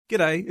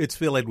G'day, it's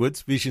Phil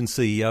Edwards, Vision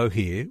CEO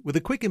here, with a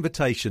quick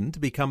invitation to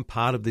become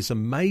part of this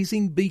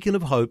amazing beacon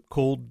of hope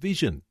called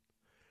Vision.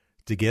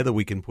 Together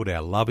we can put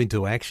our love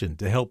into action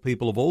to help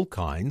people of all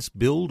kinds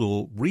build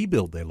or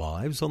rebuild their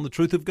lives on the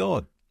truth of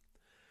God.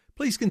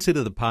 Please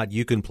consider the part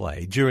you can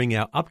play during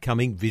our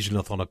upcoming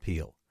Visionathon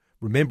appeal,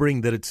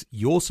 remembering that it's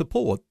your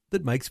support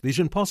that makes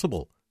Vision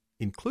possible,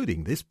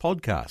 including this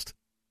podcast.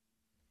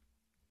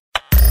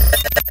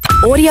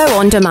 Audio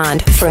on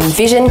demand from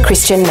Vision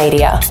Christian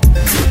Media.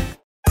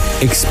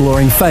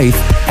 Exploring faith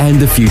and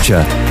the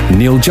future.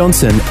 Neil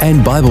Johnson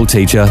and Bible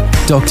teacher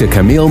Dr.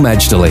 Kameel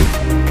Majdali.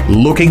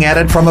 Looking at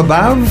it from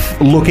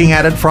above, looking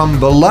at it from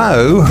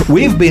below,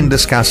 we've been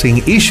discussing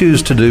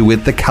issues to do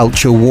with the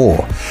culture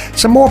war.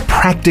 Some more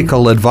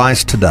practical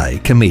advice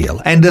today,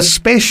 Kameel, and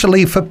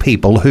especially for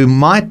people who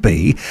might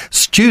be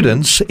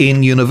students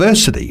in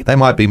university. They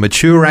might be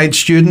mature age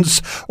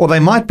students, or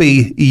they might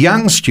be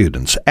young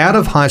students out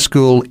of high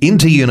school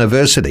into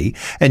university,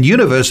 and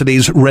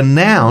universities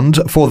renowned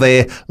for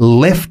their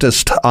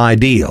leftist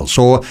ideals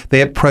or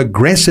their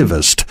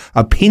progressivist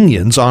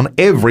opinions on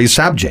every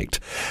subject.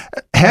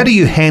 How do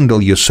you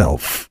handle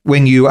yourself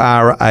when you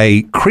are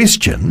a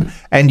Christian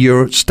and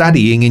you're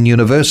studying in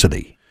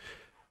university?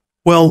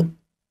 Well,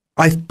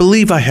 I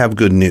believe I have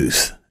good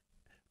news.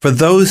 For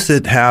those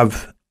that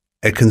have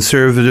a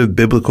conservative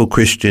biblical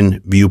Christian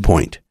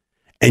viewpoint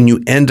and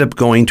you end up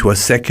going to a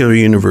secular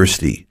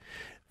university,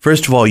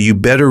 first of all, you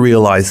better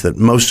realize that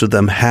most of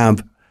them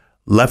have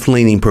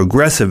left-leaning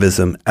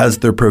progressivism as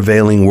their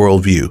prevailing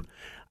worldview.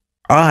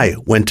 I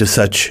went to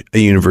such a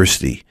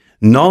university.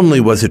 Not only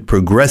was it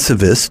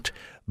progressivist,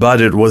 but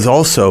it was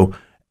also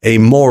a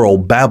moral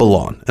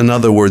Babylon. In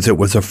other words, it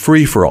was a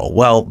free-for-all.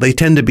 Well, they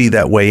tend to be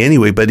that way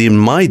anyway, but in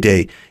my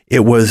day, it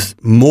was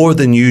more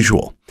than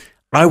usual.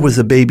 I was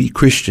a baby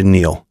Christian,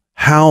 Neil.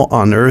 How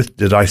on earth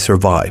did I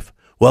survive?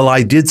 Well,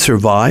 I did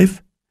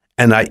survive,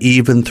 and I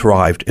even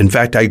thrived. In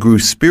fact, I grew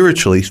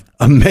spiritually,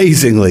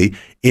 amazingly,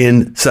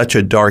 in such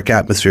a dark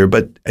atmosphere.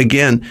 But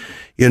again,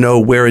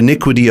 where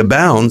iniquity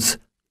abounds,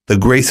 the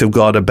grace of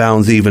God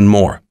abounds even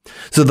more.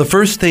 So the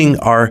first thing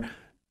our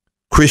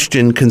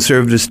Christian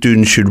conservative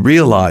students should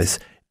realize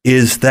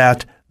is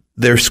that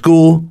their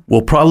school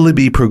will probably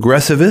be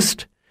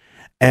progressivist.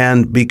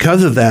 And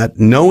because of that,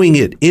 knowing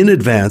it in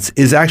advance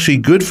is actually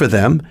good for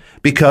them,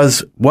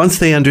 because once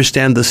they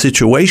understand the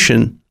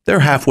situation, they're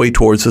halfway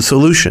towards the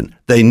solution.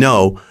 They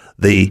know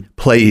the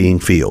playing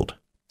field.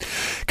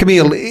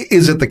 Kameel,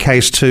 is it the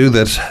case too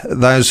that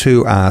those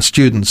who are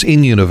students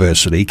in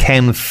university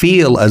can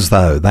feel as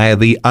though they are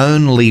the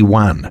only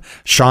one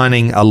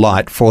shining a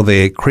light for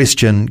their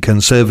Christian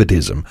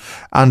conservatism?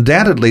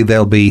 Undoubtedly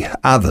there'll be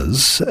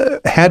others.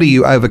 How do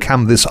you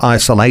overcome this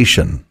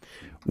isolation?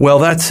 Well,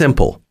 that's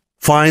simple.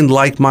 Find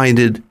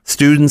like-minded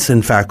students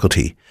and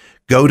faculty.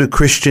 Go to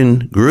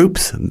Christian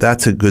groups.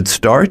 That's a good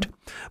start.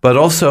 But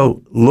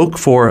also look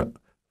for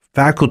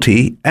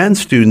faculty and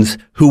students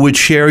who would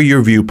share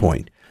your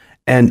viewpoint.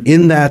 And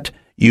in that,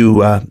 you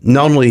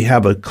not only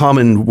have a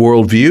common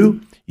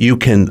worldview, you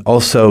can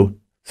also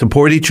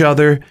support each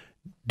other,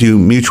 do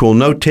mutual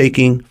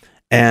note-taking,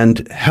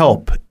 and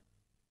help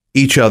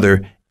each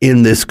other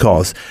in this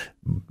cause.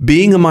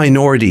 Being a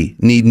minority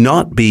need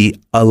not be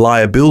a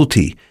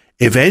liability.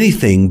 If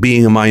anything,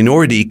 being a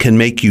minority can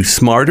make you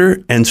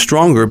smarter and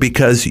stronger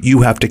because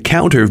you have to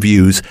counter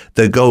views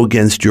that go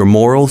against your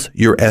morals,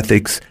 your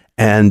ethics,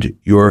 and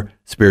your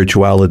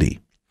spirituality.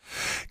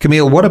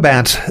 Kameel, what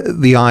about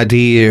the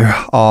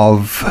idea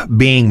of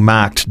being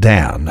marked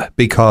down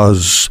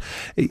because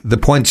the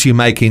points you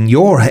make in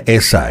your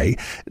essay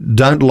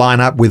don't line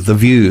up with the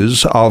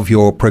views of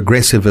your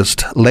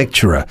progressivist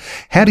lecturer?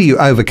 How do you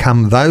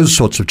overcome those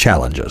sorts of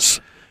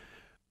challenges?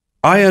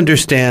 I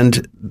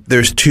understand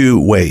there's two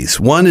ways.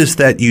 One is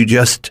that you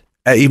just,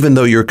 even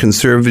though you're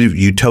conservative,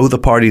 you toe the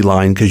party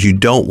line because you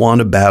don't want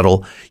to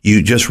battle.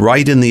 You just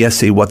write in the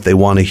essay what they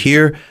want to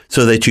hear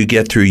so that you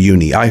get through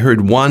uni. I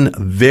heard one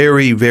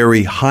very,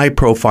 very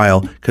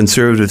high-profile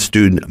conservative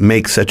student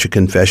make such a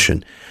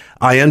confession.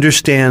 I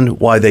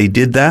understand why they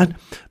did that,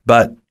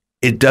 but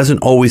it doesn't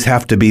always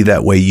have to be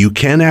that way. You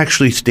can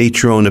actually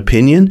state your own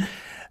opinion,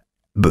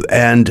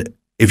 and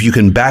if you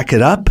can back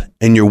it up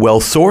and you're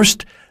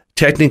well-sourced,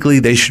 technically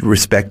they should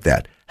respect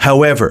that.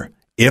 However,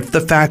 if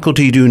the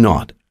faculty do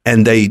not,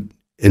 and they,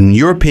 in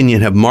your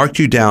opinion, have marked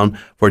you down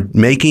for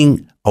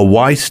making a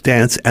wise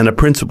stance and a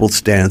principled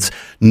stance,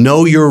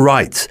 know your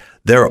rights.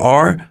 There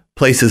are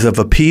places of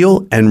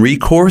appeal and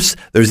recourse.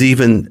 There's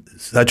even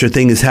such a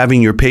thing as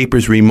having your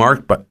papers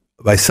remarked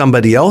by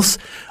somebody else.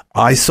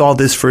 I saw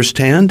this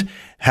firsthand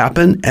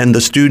happen, and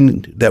the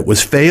student that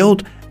was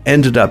failed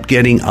ended up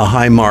getting a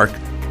high mark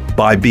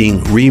by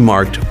being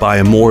remarked by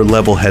a more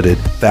level-headed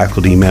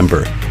faculty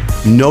member.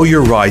 Know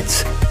your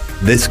rights.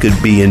 This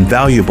could be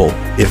invaluable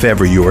if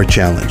ever you are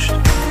challenged.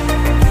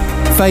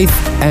 Faith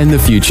and the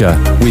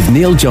Future with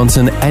Neil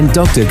Johnson and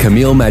Dr.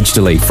 Camille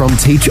Majdali from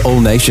Teach All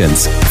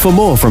Nations. For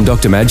more from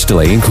Dr.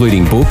 Majdali,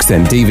 including books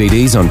and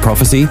DVDs on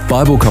prophecy,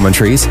 Bible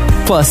commentaries,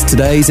 plus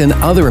today's and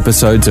other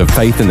episodes of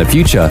Faith and the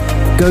Future,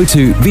 go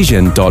to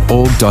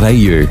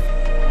vision.org.au.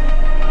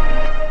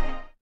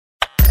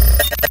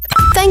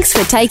 Thanks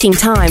for taking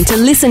time to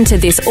listen to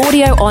this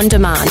audio on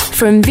demand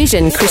from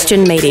Vision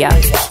Christian Media.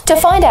 To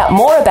find out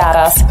more about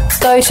us,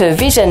 go to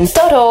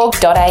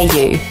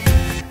vision.org.au.